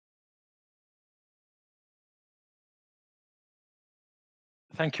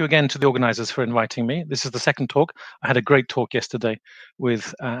Thank you again to the organisers for inviting me. This is the second talk. I had a great talk yesterday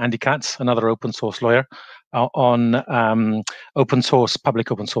with Andy Katz, another open source lawyer, on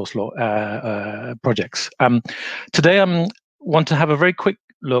public open source law projects. Today I want to have a very quick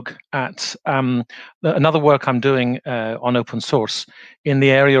look at another work I'm doing on open source in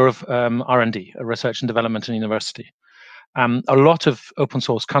the area of R&D, research and development in university. A lot of open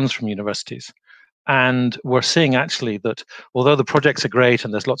source comes from universities. And we're seeing actually that although the projects are great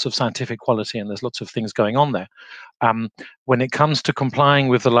and there's lots of scientific quality and there's lots of things going on there, when it comes to complying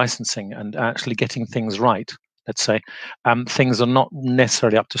with the licensing and actually getting things right, let's say, things are not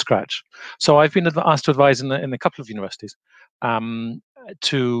necessarily up to scratch. So I've been asked to advise in a couple of universities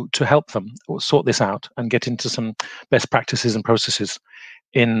to help them sort this out and get into some best practices and processes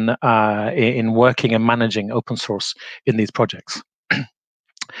in working and managing open source in these projects.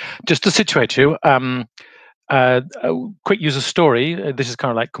 Just to situate you, a quick user story. This is kind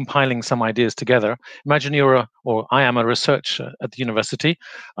of like compiling some ideas together. Imagine I am a researcher at the university.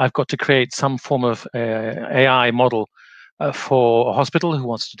 I've got to create some form of AI model for a hospital who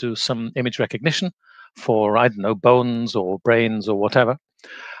wants to do some image recognition for, I don't know, bones or brains or whatever.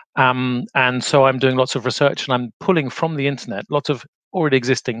 And so I'm doing lots of research and I'm pulling from the internet lots of already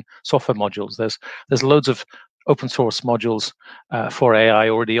existing software modules. There's loads of open source modules for AI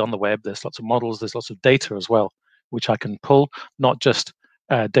already on the web. There's lots of models, there's lots of data as well, which I can pull, not just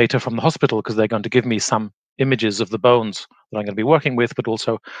data from the hospital, because they're going to give me some images of the bones that I'm going to be working with, but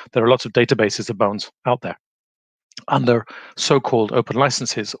also there are lots of databases of bones out there under so-called open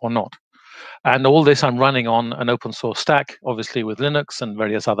licenses or not. And all this I'm running on an open source stack, obviously with Linux and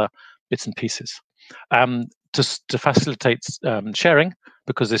various other bits and pieces. To facilitate sharing,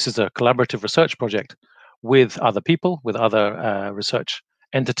 because this is a collaborative research project with other people, with other research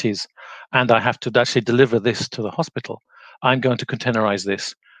entities, and I have to actually deliver this to the hospital, I'm going to containerize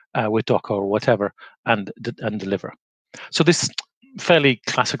this with Docker or whatever and deliver. So this fairly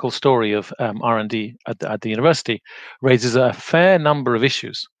classical story of R&D at the university raises a fair number of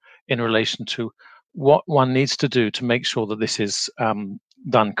issues in relation to what one needs to do to make sure that this is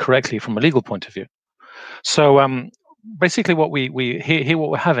done correctly from a legal point of view. So basically what what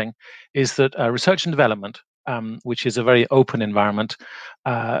we're having is that research and development, which is a very open environment,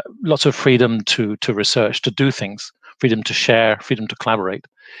 lots of freedom to research, to do things, freedom to share, freedom to collaborate,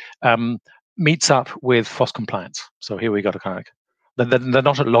 meets up with FOSS compliance. So here we got a kind of, they're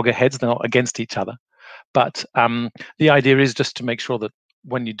not at loggerheads, they're not against each other, but the idea is just to make sure that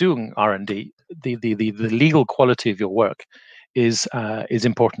when you're doing R&D, the legal quality of your work is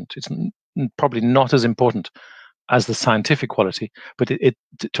important. It's probably not as important as the scientific quality, but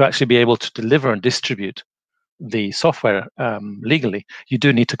to actually be able to deliver and distribute the software legally, you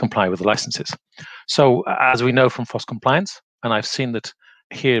do need to comply with the licenses. So as we know from FOSS compliance, and I've seen that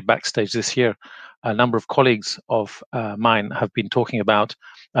here backstage this year, a number of colleagues of mine have been talking about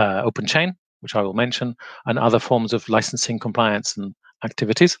open chain, which I will mention, and other forms of licensing compliance and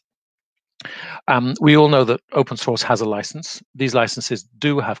activities. We all know that open source has a license. These licenses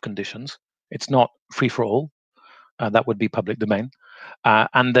do have conditions. It's not free for all. That would be public domain.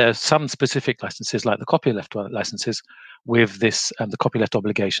 And there's some specific licenses, like the copyleft licenses, with this the copyleft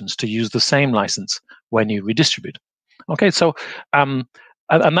obligations to use the same license when you redistribute. Okay, so and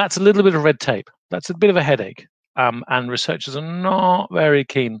that's a little bit of red tape. That's a bit of a headache, and researchers are not very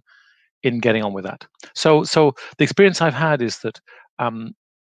keen in getting on with that. So the experience I've had is that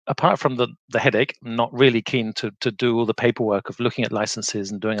apart from the headache, I'm not really keen to do all the paperwork of looking at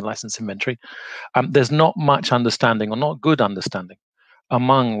licenses and doing a license inventory. There's not much understanding, or not good understanding,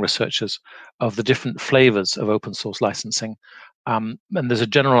 among researchers of the different flavors of open source licensing. And there's a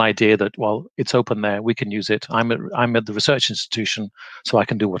general idea that, well, it's open there, we can use it. I'm at the research institution, so I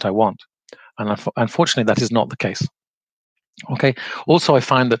can do what I want. And unfortunately, that is not the case. Okay. Also, I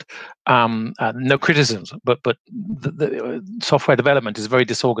find that no criticisms, but the software development is very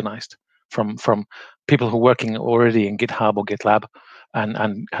disorganized from people who are working already in GitHub or GitLab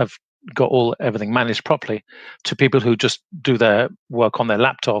and have got everything managed properly, to people who just do their work on their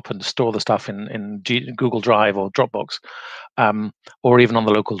laptop and store the stuff in Google Drive or Dropbox, or even on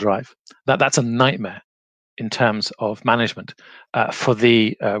the local drive. That's a nightmare in terms of management for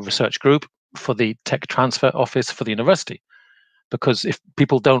the research group, for the tech transfer office, for the university. Because if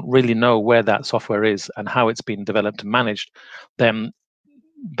people don't really know where that software is and how it's been developed and managed, then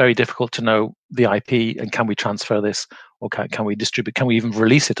very difficult to know the IP and can we transfer this, or can we distribute, can we even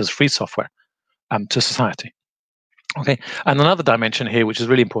release it as free software to society? Okay, and another dimension here, which is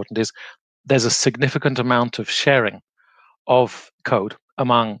really important, is there's a significant amount of sharing of code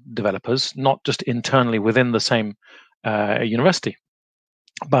among developers, not just internally within the same university.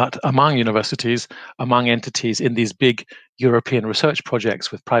 but among universities, among entities in these big European research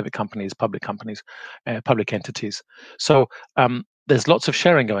projects with private companies, public entities. So there's lots of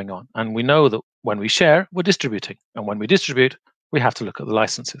sharing going on. And we know that when we share, we're distributing. And when we distribute, we have to look at the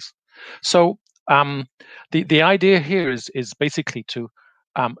licenses. So the idea here is basically to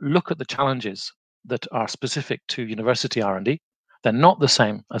look at the challenges that are specific to university R&D. They're not the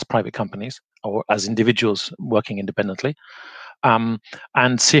same as private companies or as individuals working independently.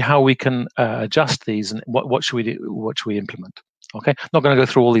 And see how we can adjust these and what should we do, what should we implement. Okay, not going to go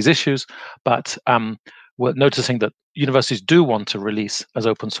through all these issues, but we're noticing that universities do want to release as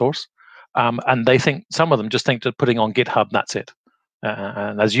open source, and they think some of them just think that putting on GitHub, that's it.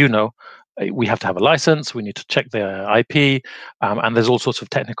 And as you know, we have to have a license, we need to check their IP, and there's all sorts of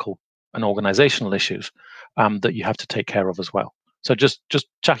technical and organizational issues that you have to take care of as well. So just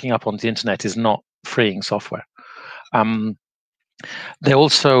chucking up on the internet is not freeing software.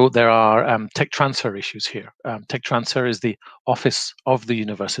 There are tech transfer issues here. Tech transfer is the office of the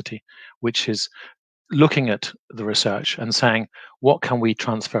university, which is looking at the research and saying, what can we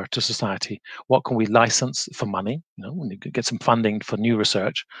transfer to society? What can we license for money? We need to get some funding for new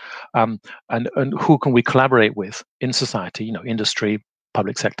research, and who can we collaborate with in society? Industry,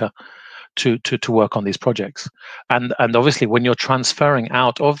 public sector, to work on these projects. And obviously, when you're transferring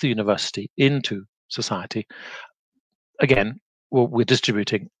out of the university into society, again, we're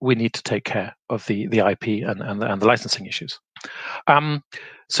distributing, we need to take care of the IP and the licensing issues.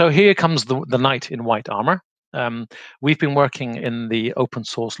 So here comes the knight in white armor. We've been working in the open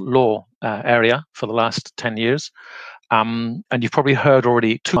source law area for the last 10 years. And you've probably heard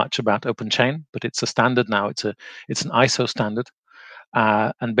already too much about OpenChain, but it's a standard now. It's an ISO standard.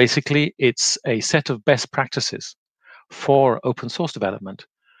 And basically, it's a set of best practices for open source development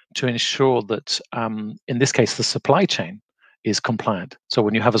to ensure that, in this case, the supply chain is compliant. So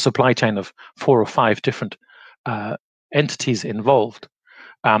when you have a supply chain of 4 or 5 different entities involved,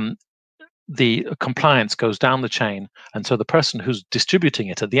 the compliance goes down the chain. And so the person who's distributing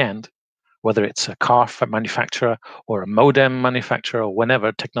it at the end, whether it's a car manufacturer or a modem manufacturer or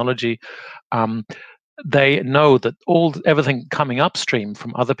whenever technology, they know that everything coming upstream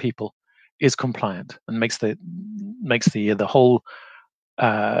from other people is compliant and makes the whole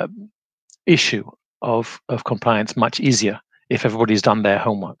issue of compliance much easier if everybody's done their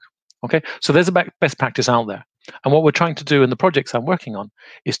homework. Okay, so there's a best practice out there, and what we're trying to do in the projects I'm working on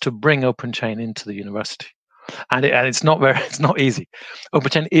is to bring OpenChain into the university, and it's not easy.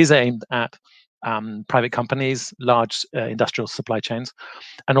 OpenChain is aimed at private companies, large industrial supply chains,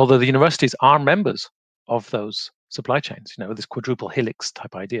 and although the universities are members of those supply chains, this quadruple helix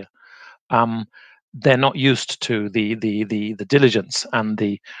type idea, they're not used to the diligence and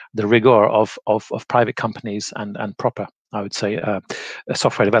the rigor of private companies and proper, I would say,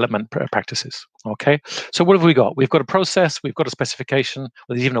 software development practices. Okay, so what have we got? We've got a process, we've got a specification,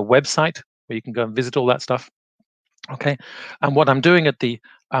 there's even a website where you can go and visit all that stuff. Okay, and what I'm doing at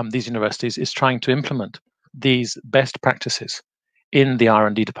these universities is trying to implement these best practices in the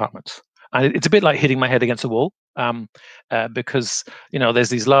R&D departments. And it's a bit like hitting my head against a wall, because there's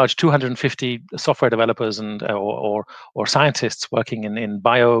these large 250 software developers and or scientists working in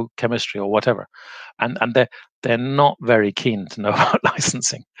biochemistry or whatever, and they're not very keen to know about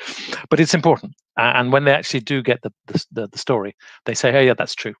licensing, but it's important. And when they actually do get the story, they say, "Hey, yeah,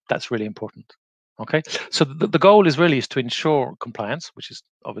 that's true. That's really important." Okay, so the goal is to ensure compliance, which is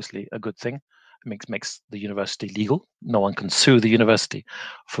obviously a good thing. It makes the university legal. No one can sue the university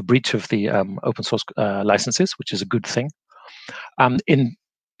for breach of the open source licenses, which is a good thing.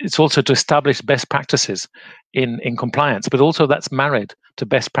 It's also to establish best practices in compliance, but also that's married to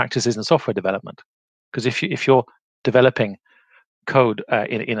best practices in software development. Because if you're developing code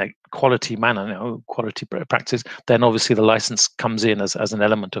in a quality manner, quality practice, then obviously the license comes in as an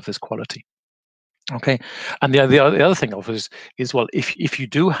element of this quality. Okay, and the other thing is well, if you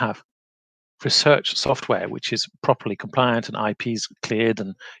do have research software which is properly compliant and IP's cleared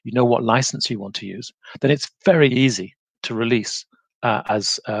and you know what license you want to use, then it's very easy to release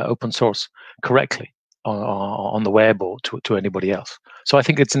as open source correctly on the web or to anybody else. So I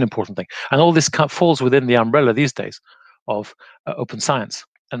think it's an important thing, and all this falls within the umbrella these days of open science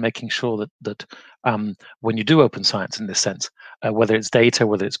and making sure that when you do open science in this sense, whether it's data,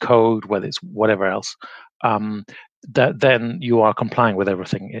 whether it's code, whether it's whatever else, that then you are complying with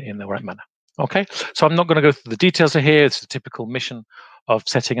everything in the right manner. Okay, so I'm not going to go through the details of here. It's a typical mission of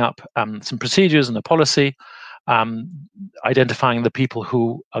setting up some procedures and a policy, identifying the people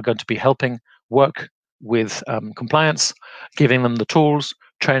who are going to be helping work with compliance, giving them the tools,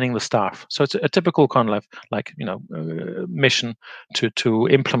 training the staff. So it's a typical kind of like mission to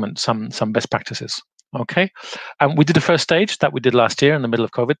implement some best practices. Okay, we did a first stage that we did last year in the middle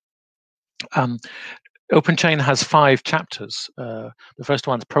of COVID. OpenChain has 5 chapters. The first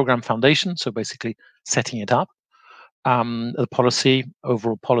one's program foundation, so basically setting it up. The policy,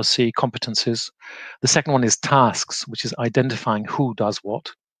 overall policy, competencies. The second one is tasks, which is identifying who does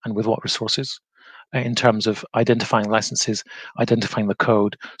what and with what resources, in terms of identifying licenses, identifying the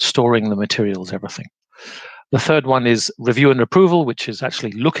code, storing the materials, everything. The third one is review and approval, which is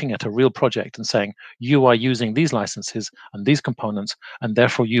actually looking at a real project and saying, you are using these licenses and these components, and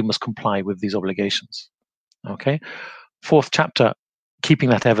therefore you must comply with these obligations. Okay. Fourth chapter, keeping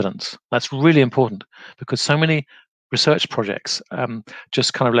that evidence. That's really important, because so many research projects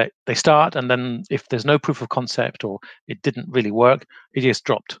just kind of they start, and then if there's no proof of concept or it didn't really work, it just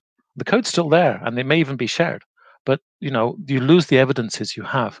dropped. The code's still there and it may even be shared, but you lose the evidences you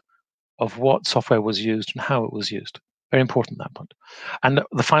have of what software was used and how it was used. Very important, that point. And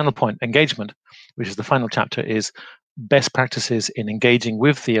the final point, engagement, which is the final chapter, is best practices in engaging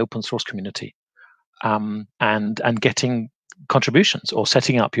with the open source community, and getting contributions or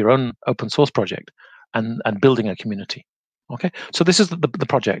setting up your own open source project and building a community. Okay, so this is the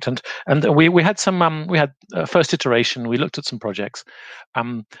project, and we had some we had a first iteration. We looked at some projects,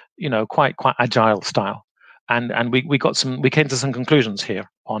 quite agile style, and we came to some conclusions here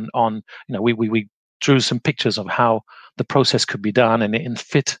on we drew some pictures of how the process could be done and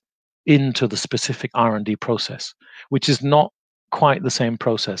fit into the specific R&D process, which is not quite the same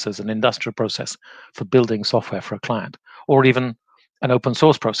process as an industrial process for building software for a client, or even an open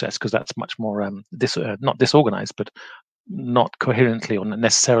source process, because that's much more not disorganized, but not coherently or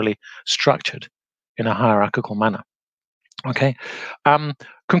necessarily structured in a hierarchical manner. Okay.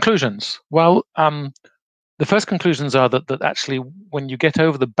 Conclusions. Well, the first conclusions are that actually, when you get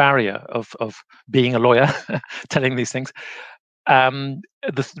over the barrier of being a lawyer, telling these things,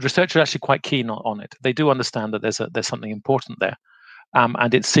 the researchers are actually quite keen on it. They do understand that there's something important there,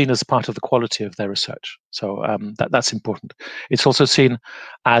 and it's seen as part of the quality of their research. So that's important. It's also seen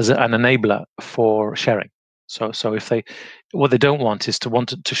as an enabler for sharing. So if what they don't want is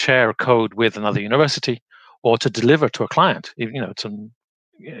to share code with another university or to deliver to a client, some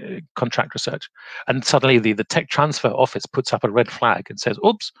contract research, and suddenly the tech transfer office puts up a red flag and says,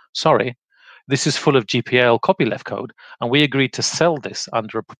 "Oops, sorry, this is full of GPL copyleft code, and we agreed to sell this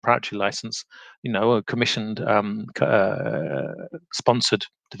under a proprietary license, a commissioned, sponsored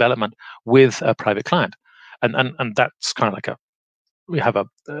development with a private client," and that's kind of like we have a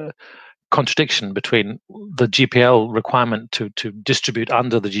contradiction between the GPL requirement to distribute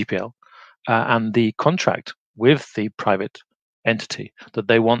under the GPL and the contract with the private entity, that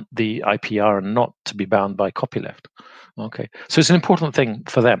they want the IPR not to be bound by copyleft. Okay, so it's an important thing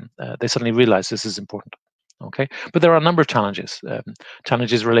for them. They suddenly realize this is important. Okay, but there are a number of challenges.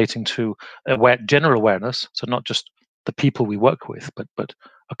 Challenges relating to general awareness, so not just the people we work with, but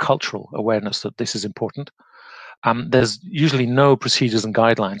a cultural awareness that this is important. There's usually no procedures and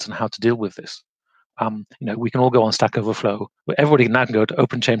guidelines on how to deal with this. We can all go on Stack Overflow. Everybody now can go to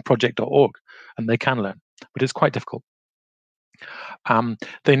openchainproject.org and they can learn, but it's quite difficult.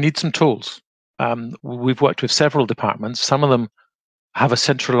 They need some tools. We've worked with several departments. Some of them have a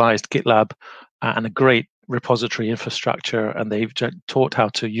centralized GitLab and a great repository infrastructure, and they've taught how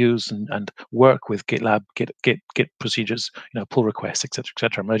to use and work with GitLab, Git procedures, pull requests,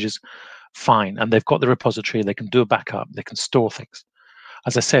 etc., merges. Fine, and they've got the repository. They can do a backup. They can store things.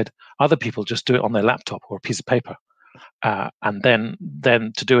 As I said, other people just do it on their laptop or a piece of paper, and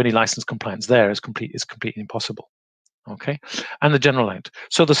then to do any license compliance there is completely impossible. Okay, and the general layout.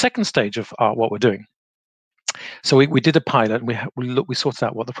 So the second stage of what we're doing. So we did a pilot. And we sorted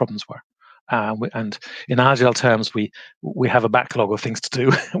out what the problems were, and in agile terms, we have a backlog of things to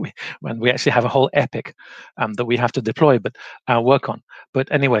do. we actually have a whole epic that we have to deploy, but work on.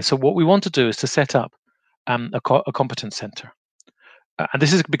 But anyway, so what we want to do is to set up a competence center. And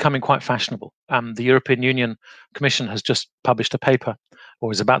this is becoming quite fashionable. The European Union Commission has just published a paper,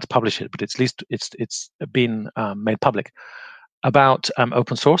 or is about to publish it, but it's been made public, about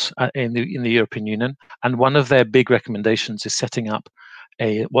open source in the European Union. And one of their big recommendations is setting up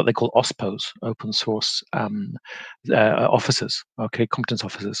what they call OSPOs, open source officers, competence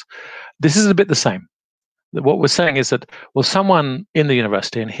officers. This is a bit the same. What we're saying is that, well, someone in the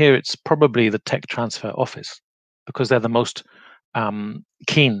university, and here it's probably the tech transfer office, because they're the most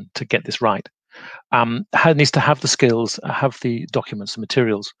keen to get this right, needs to have the skills, have the documents, the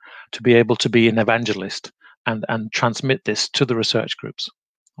materials, to be able to be an evangelist and transmit this to the research groups.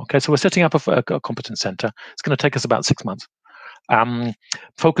 Okay, so we're setting up a competence center. It's going to take us about 6 months.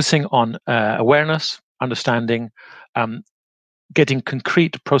 focusing on awareness, understanding, getting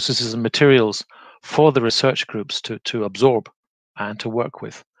concrete processes and materials for the research groups to absorb and to work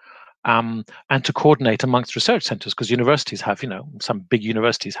with, and to coordinate amongst research centers, because universities have, some big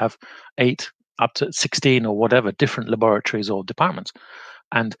universities have 8 up to 16 or whatever different laboratories or departments,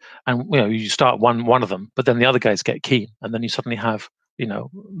 and you start one of them, but then the other guys get keen, and then you suddenly have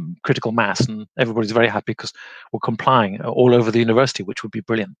critical mass, and everybody's very happy because we're complying all over the university, which would be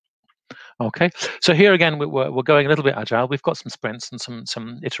brilliant. Okay, so here again we're going a little bit agile. We've got some sprints and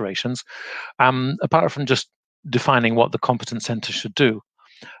some iterations. Apart from just defining what the competence center should do,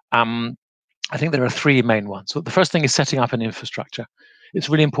 I think there are 3 main ones. So the first thing is setting up an infrastructure. It's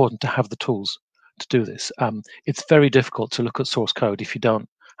really important to have the tools to do this. It's very difficult to look at source code if you don't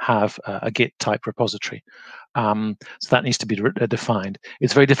have a Git type repository. So that needs to be defined.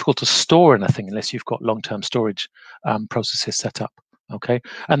 It's very difficult to store anything unless you've got long-term storage processes set up. Okay,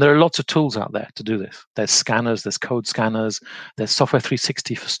 and there are lots of tools out there to do this. There's scanners, there's code scanners, there's Software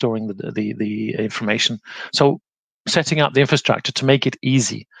 360 for storing the information. So setting up the infrastructure to make it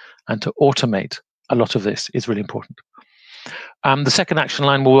easy and to automate a lot of this is really important. The second action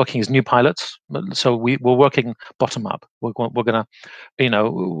line we're working is new pilots. So we're working bottom up.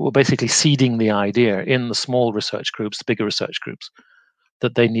 We're basically seeding the idea in the small research groups, the bigger research groups,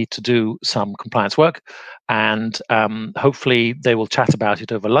 that they need to do some compliance work, and hopefully they will chat about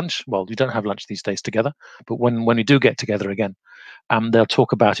it over lunch. Well, you don't have lunch these days together, but when we do get together again, they'll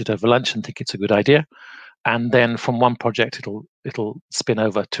talk about it over lunch and think it's a good idea. And then from one project, it'll spin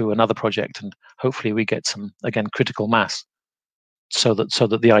over to another project, and hopefully we get some, again, critical mass, so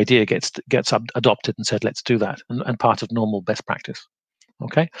that the idea gets adopted and said, let's do that, and part of normal best practice.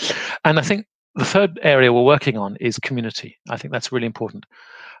 Okay, and I think the third area we're working on is community. I think that's really important.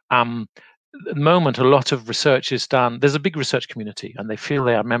 At the moment, a lot of research is done. There's a big research community, and they feel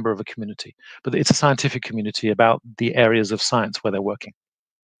they are a member of a community, but it's a scientific community about the areas of science where they're working.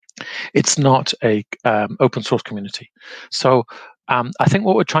 It's not a open source community. So I think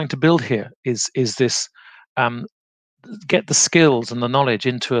what we're trying to build here is this. Get the skills and the knowledge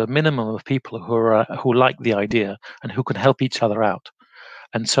into a minimum of people who like the idea and who can help each other out,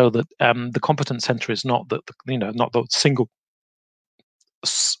 and so that the competence center is not not the single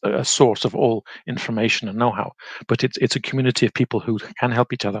source of all information and know-how, but it's a community of people who can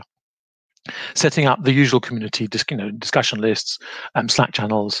help each other. Setting up the usual community, discussion lists, Slack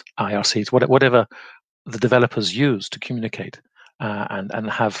channels, IRCs, whatever the developers use to communicate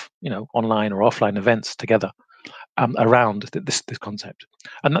and have online or offline events together around this concept,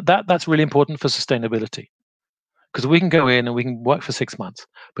 and that's really important for sustainability, because we can go in and we can work for 6 months,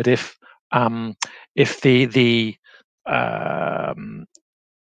 but if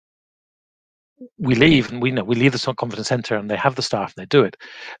we leave, and we leave the competence center and they have the staff and they do it,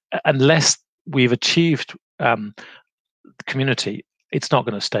 unless we've achieved the community, it's not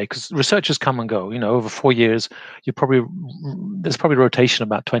going to stay, because researchers come and go. Over 4 years, there's probably rotation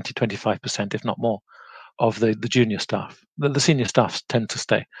about 20-25%, if not more, of the junior staff. The senior staff tend to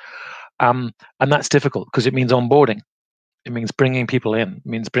stay, and that's difficult because it means onboarding. It means bringing people in. It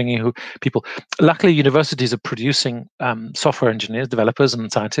means bringing people. Luckily, universities are producing software engineers, developers,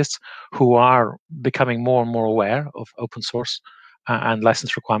 and scientists who are becoming more and more aware of open source and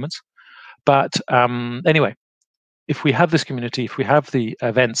license requirements. But anyway, if we have this community, if we have the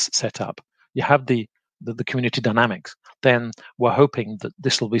events set up, you have the community dynamics, then we're hoping that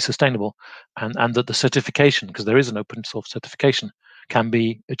this will be sustainable, and that the certification, because there is an open source certification, can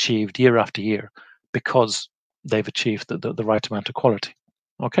be achieved year after year because they've achieved the right amount of quality.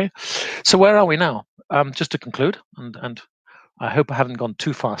 Okay, so where are we now? Just to conclude, and I hope I haven't gone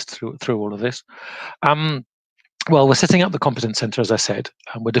too fast through all of this. Well, we're setting up the competence center, as I said,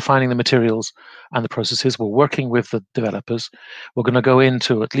 and we're defining the materials and the processes. We're working with the developers. We're going to go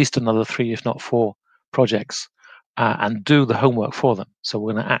into at least another 3, if not 4, projects and do the homework for them. So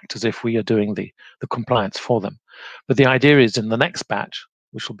we're going to act as if we are doing the compliance for them. But the idea is, in the next batch,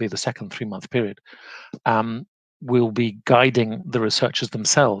 which will be the second 3-month period, we'll be guiding the researchers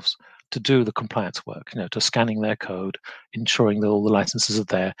themselves to do the compliance work, to scanning their code, ensuring that all the licenses are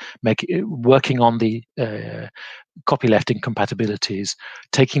there, working on the copyleft incompatibilities,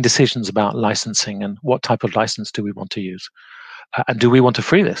 taking decisions about licensing and what type of license do we want to use, and do we want to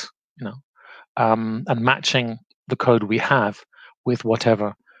free this, and matching the code we have with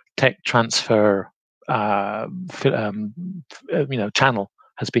whatever tech transfer channel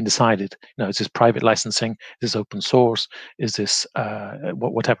has been decided. Is this private licensing? Is this open source? Is this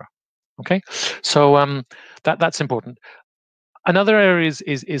whatever? Okay, so that's important. Another area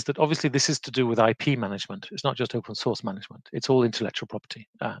is that obviously this is to do with IP management. It's not just open source management. It's all intellectual property,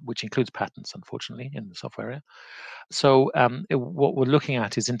 which includes patents, unfortunately, in the software area. So what we're looking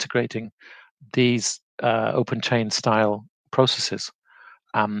at is integrating these open chain style processes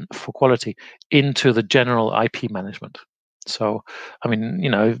for quality into the general IP management. So, I mean,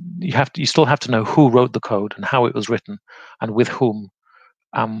 you still have to know who wrote the code and how it was written, and with whom,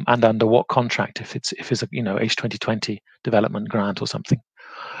 and under what contract. If it's a H2020 development grant or something,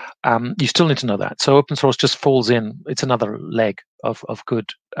 you still need to know that. So open source just falls in. It's another leg of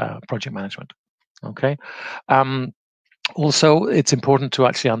good project management. Okay. Also, it's important to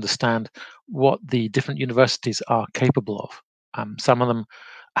actually understand what the different universities are capable of. Some of them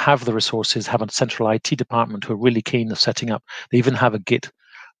have the resources, have a central IT department who are really keen of setting up. They even have a Git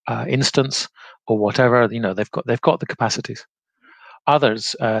instance or whatever. They've got the capacities.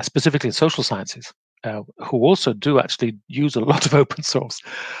 Others, specifically in social sciences, who also do actually use a lot of open source,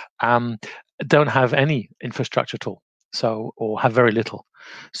 don't have any infrastructure at all, or have very little.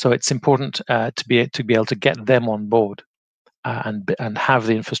 So it's important to be able to get them on board and have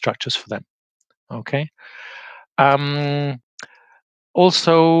the infrastructures for them. Okay.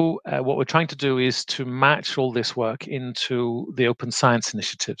 Also, what we're trying to do is to match all this work into the open science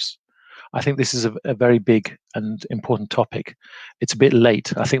initiatives. I think this is a very big and important topic. It's a bit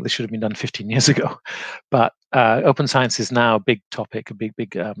late. I think this should have been done 15 years ago. But open science is now a big topic, a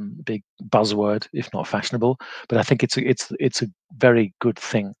big buzzword, if not fashionable. But I think it's a very good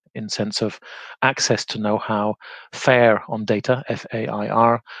thing in sense of access to know-how, FAIR on data,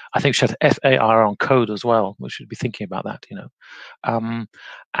 FAIR. I think we should have FAIR on code as well. We should be thinking about that,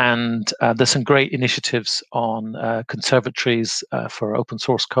 and there's some great initiatives on conservatories for open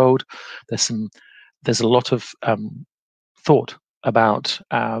source code. There's a lot of thought about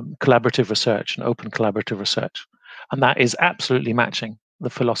collaborative research and open collaborative research, and that is absolutely matching the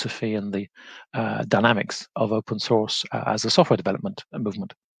philosophy and the dynamics of open source as a software development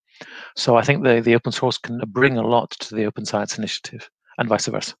movement. So I think the open source can bring a lot to the open science initiative, and vice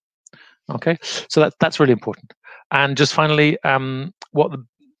versa. Okay, so that's really important. And just finally,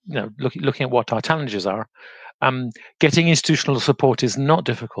 looking at what our challenges are, getting institutional support is not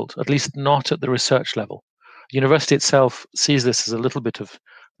difficult, at least not at the research level. The university itself sees this as a little bit of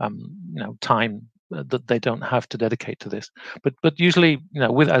time that they don't have to dedicate to this. But usually,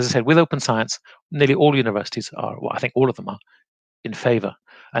 as I said, with open science, nearly all universities are, well, I think all of them are, in favor.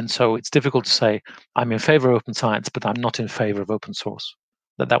 And so it's difficult to say, I'm in favor of open science, but I'm not in favor of open source.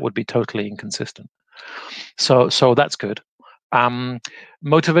 That would be totally inconsistent. So that's good.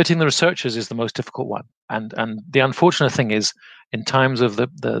 Motivating the researchers is the most difficult one. And the unfortunate thing is, in times of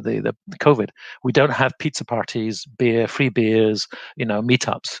the COVID, we don't have pizza parties, free beers,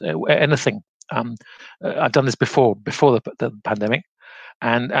 meetups, anything. I've done this before the pandemic,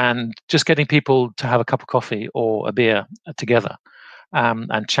 and just getting people to have a cup of coffee or a beer together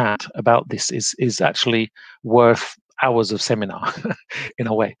and chat about this is actually worth hours of seminar in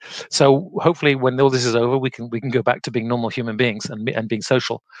a way. So hopefully when all this is over, we can go back to being normal human beings and being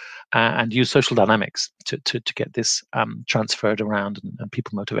social and use social dynamics to get this transferred around and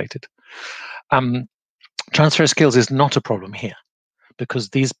people motivated. Transfer skills is not a problem here, because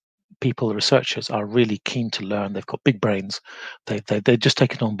these people, the researchers, are really keen to learn. They've got big brains. They just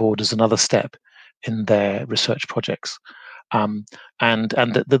take it on board as another step in their research projects. And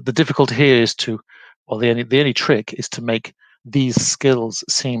the difficulty here is the only trick is to make these skills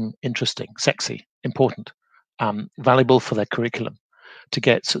seem interesting, sexy, important, valuable for their curriculum, to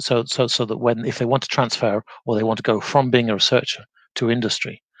get so that if they want to transfer or they want to go from being a researcher to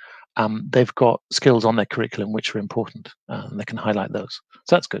industry, they've got skills on their curriculum which are important, and they can highlight those.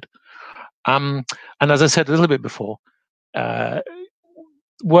 So that's good. And as I said a little bit before,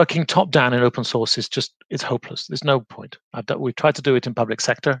 working top down in open source it's hopeless. There's no point. We've tried to do it in public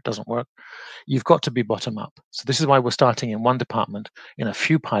sector, it doesn't work. You've got to be bottom up. So this is why we're starting in one department, in a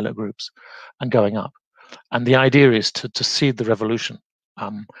few pilot groups, and going up. And the idea is to seed the revolution,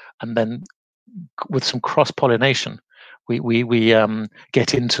 and then with some cross-pollination, we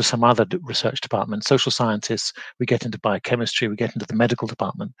get into some other research departments, social scientists, we get into biochemistry, we get into the medical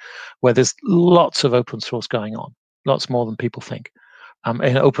department, where there's lots of open source going on, lots more than people think.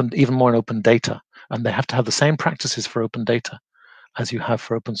 Even more in open data, and they have to have the same practices for open data as you have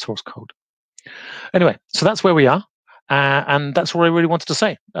for open source code. Anyway, so that's where we are, and that's what I really wanted to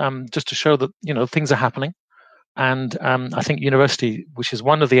say, just to show that things are happening, and I think university, which is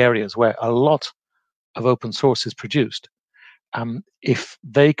one of the areas where a lot of open source is produced, if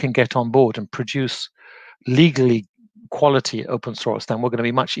they can get on board and produce legally quality open source, then we're going to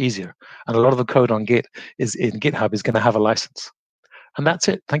be much easier. And a lot of the code on GitHub is going to have a license. And that's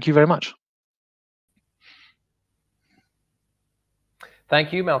it. Thank you very much.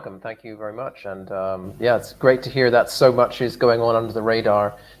 Thank you, Malcolm. Thank you very much. And yeah, it's great to hear that so much is going on under the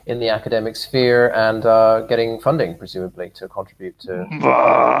radar in the academic sphere and getting funding, presumably, to contribute to.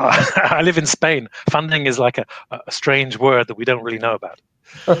 I live in Spain. Funding is like a strange word that we don't really know about.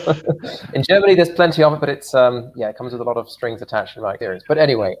 In Germany, there's plenty of it, but it's yeah, it comes with a lot of strings attached in my experience. But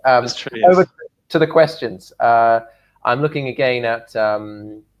anyway, That's true, yes. over to the questions. I'm looking again at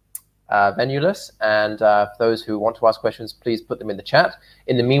Venulus, and for those who want to ask questions, please put them in the chat.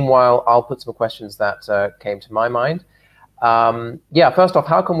 In the meanwhile, I'll put some questions that came to my mind. Yeah, first off,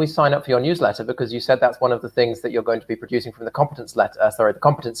 how can we sign up for your newsletter? Because you said that's one of the things that you're going to be producing from the Competence the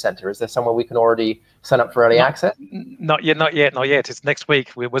Competence Center. Is there somewhere we can already sign up for early access? Not yet. It's next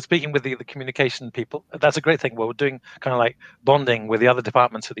week. We're speaking with the communication people. That's a great thing. We're doing kind of like bonding with the other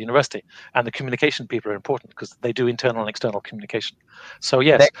departments at the university, and the communication people are important because they do internal and external communication. So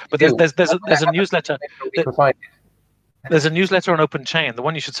yes, but there's a newsletter. There's a newsletter on OpenChain. The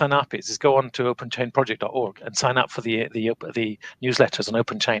one you should sign up is go on to openchainproject.org and sign up for the newsletters on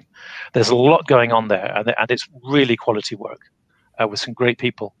OpenChain. There's a lot going on there, and it's really quality work with some great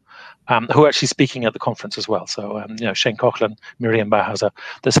people who are actually speaking at the conference as well. So you know, Shane Coughlin, Miriam Bauhauser.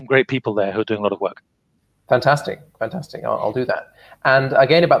 There's some great people there who are doing a lot of work. Fantastic, fantastic. I'll do that. And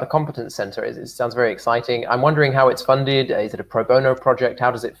again, about the Competence Center, it sounds very exciting. I'm wondering how it's funded. Is it a pro bono project?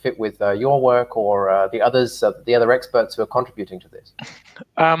 How does it fit with your work or the other experts who are contributing to this?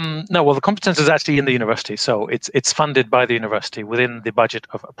 No, well, the Competence is actually in the university, so it's funded by the university within the budget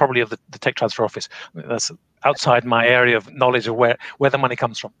of probably of the Tech Transfer Office. That's outside my area of knowledge of where the money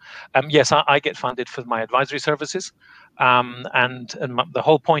comes from. Yes, I get funded for my advisory services, and the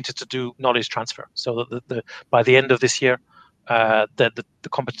whole point is to do knowledge transfer, so that by the end of this year, the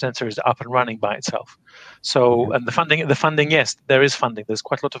Competence Center is up and running by itself. So, and the funding, yes, there is funding. There's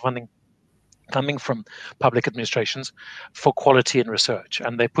quite a lot of funding coming from public administrations for quality and research,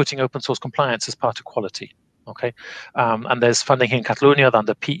 and they're putting open source compliance as part of quality. Okay, and there's funding here in Catalonia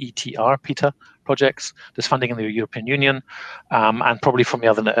under PETR projects. There's funding in the European Union, and probably from the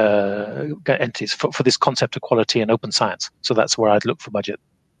other entities for this concept of quality and open science. So that's where I'd look for budget.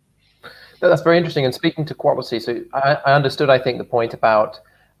 That's very interesting. And speaking to quality, so I understood, I think, the point about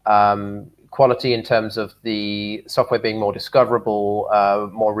quality in terms of the software being more discoverable,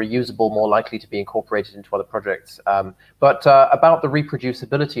 more reusable, more likely to be incorporated into other projects. But about the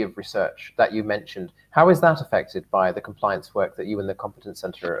reproducibility of research that you mentioned, how is that affected by the compliance work that you and the Competence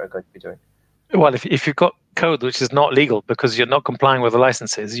Center are going to be doing? Well, if you've got code which is not legal because you're not complying with the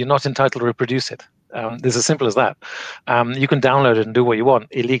licenses, you're not entitled to reproduce it. It's as simple as that. You can download it and do what you want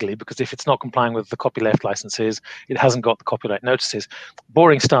illegally, because if it's not complying with the copyleft licenses, it hasn't got the copyright notices.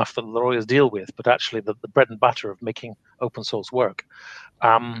 Boring stuff that the lawyers deal with, but actually the bread and butter of making open source work.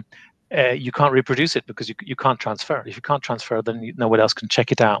 You can't reproduce it because you can't transfer. If you can't transfer, then no one else can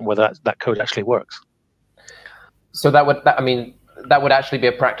check it out and whether that code actually works. So that would actually be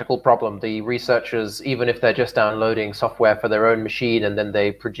a practical problem. The researchers, even if they're just downloading software for their own machine and then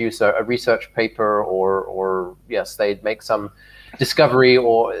they produce a research paper or yes, they'd make some discovery,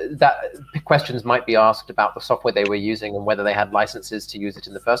 or that questions might be asked about the software they were using and whether they had licenses to use it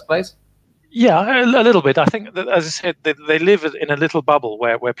in the first place? Yeah, a little bit. I think that, as I said, they live in a little bubble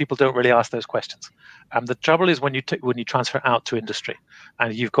where people don't really ask those questions. The trouble is when you transfer out to industry,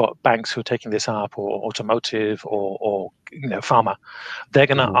 and you've got banks who are taking this up, or automotive, or pharma, they're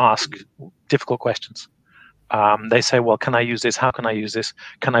going to ask difficult questions. They say, well, can I use this? How can I use this?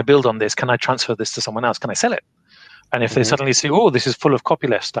 Can I build on this? Can I transfer this to someone else? Can I sell it? And if they suddenly see, oh, this is full of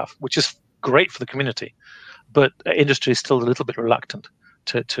copyleft stuff, which is great for the community, but industry is still a little bit reluctant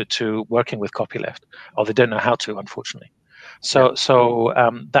to working with copyleft, or they don't know how to, unfortunately. So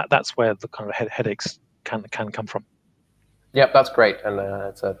that's where the kind of headaches can come from. Yep, that's great, and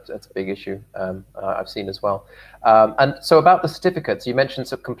it's a big issue I've seen as well. And so about the certificates, you mentioned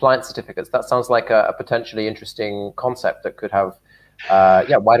some compliance certificates. That sounds like a potentially interesting concept that could have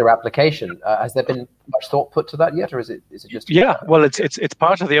wider application. Has there been much thought put to that yet, or is it just? Yeah, well, it's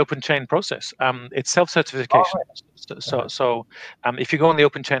part of the OpenChain process. It's self-certification. Oh, right. So if you go on the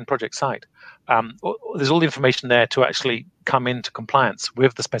OpenChain project site, there's all the information there to actually come into compliance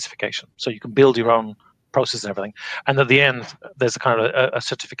with the specification. So you can build your own process and everything. And at the end, there's a kind of a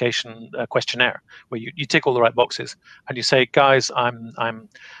certification questionnaire where you tick all the right boxes and you say, guys, I'm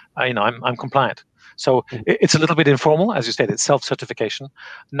compliant. So it's a little bit informal, as you said. It's self-certification.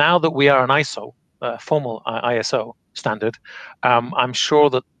 Now that we are an ISO, formal ISO standard, I'm sure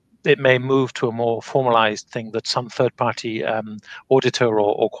that it may move to a more formalized thing that some third-party auditor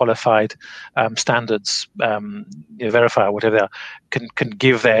or qualified standards verifier, whatever they are, can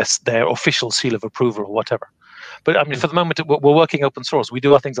give their official seal of approval or whatever. But I mean, for the moment, we're working open source. We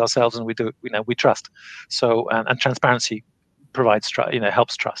do our things ourselves, and we trust. So and transparency provides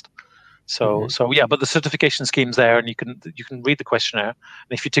helps trust. So yeah, but the certification scheme's there, and you can read the questionnaire, and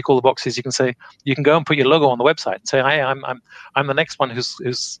if you tick all the boxes, you can go and put your logo on the website and say, "Hey, I'm the next one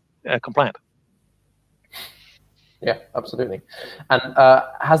who's compliant." Yeah, absolutely. And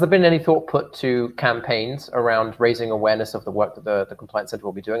has there been any thought put to campaigns around raising awareness of the work that the Compliance Center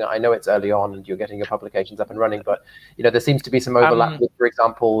will be doing? I know it's early on and you're getting your publications up and running, but there seems to be some overlap with, for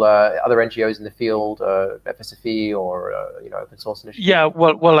example, other NGOs in the field, FSFE or open source initiatives. Yeah,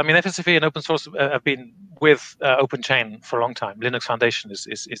 well, I mean, FSFE and open source have been with OpenChain for a long time. Linux Foundation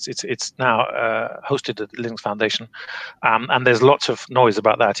it's now hosted at Linux Foundation, and there's lots of noise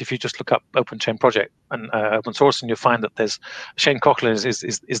about that. If you just look up OpenChain project and open source, and you'll find that there's Shane Coughlin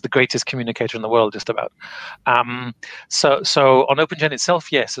is the greatest communicator in the world, just about. So on OpenChain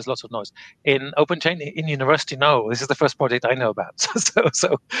itself, yes, there's lots of noise. In OpenChain in university, no. This is the first project I know about.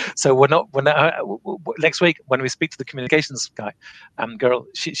 So we're not next week when we speak to the communications guy, girl,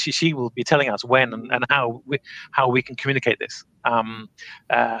 she will be telling us when and how we can communicate this.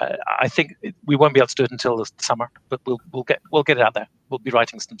 I think we won't be able to do it until the summer, but we'll get it out there. We'll be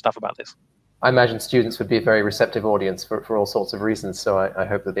writing some stuff about this. I imagine students would be a very receptive audience for all sorts of reasons. So I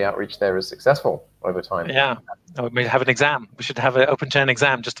hope that the outreach there is successful over time. Yeah, we have an exam. We should have an OpenChain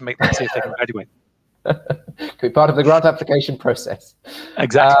exam just to make them see if they can graduate. Could be part of the grant application process.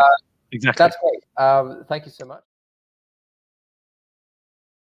 Exactly. Exactly. That's great. Thank you so much.